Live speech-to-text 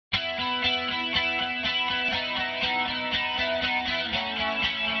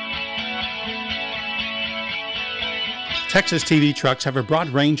Texas TV trucks have a broad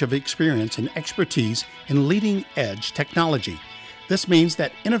range of experience and expertise in leading-edge technology. This means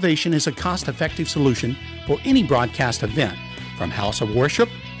that innovation is a cost-effective solution for any broadcast event, from house of worship,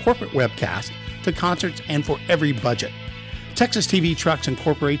 corporate webcast, to concerts, and for every budget. Texas TV Trucks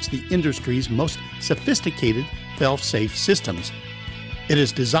incorporates the industry's most sophisticated fail-safe systems. It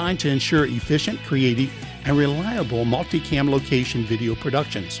is designed to ensure efficient, creative, and reliable multicam location video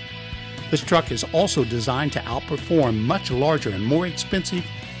productions. This truck is also designed to outperform much larger and more expensive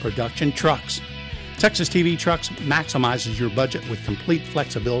production trucks. Texas TV Trucks maximizes your budget with complete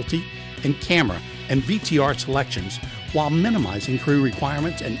flexibility in camera and VTR selections while minimizing crew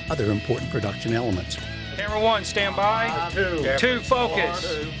requirements and other important production elements. Camera 1, stand by. 2,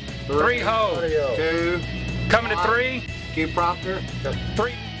 focus. 3, hold. 2. Coming to 3. Cue prompter.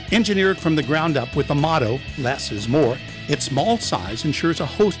 3. Engineered from the ground up with the motto, less is more, its small size ensures a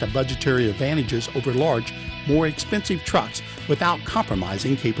host of budgetary advantages over large, more expensive trucks without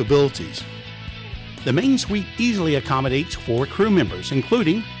compromising capabilities. The main suite easily accommodates 4 crew members,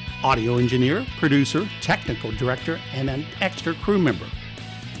 including audio engineer, producer, technical director, and an extra crew member.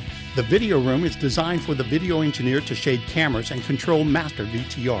 The video room is designed for the video engineer to shade cameras and control master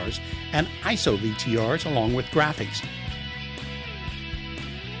VTRs and ISO VTRs along with graphics.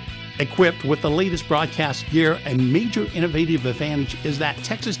 Equipped with the latest broadcast gear, a major innovative advantage is that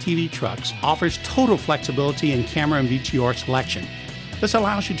Texas TV Trucks offers total flexibility in camera and VTR selection. This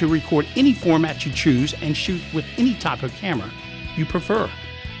allows you to record any format you choose and shoot with any type of camera you prefer.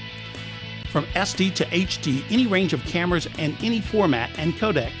 From SD to HD, any range of cameras and any format and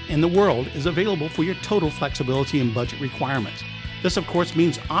codec in the world is available for your total flexibility and budget requirements. This, of course,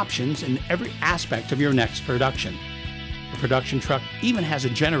 means options in every aspect of your next production. The production truck even has a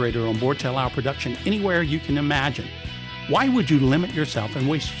generator on board to allow production anywhere you can imagine. Why would you limit yourself and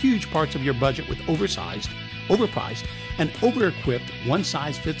waste huge parts of your budget with oversized, overpriced, and over-equipped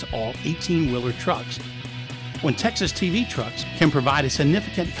one-size-fits-all 18-wheeler trucks, when Texas TV Trucks can provide a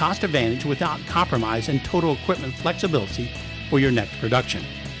significant cost advantage without compromise in total equipment flexibility for your next production?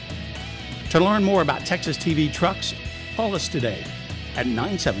 To learn more about Texas TV Trucks, call us today at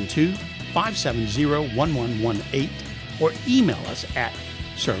 972-570-1118 or email us at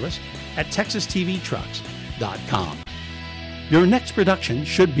service@texastvtrucks.com. Your next production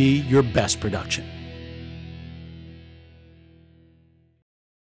should be your best production.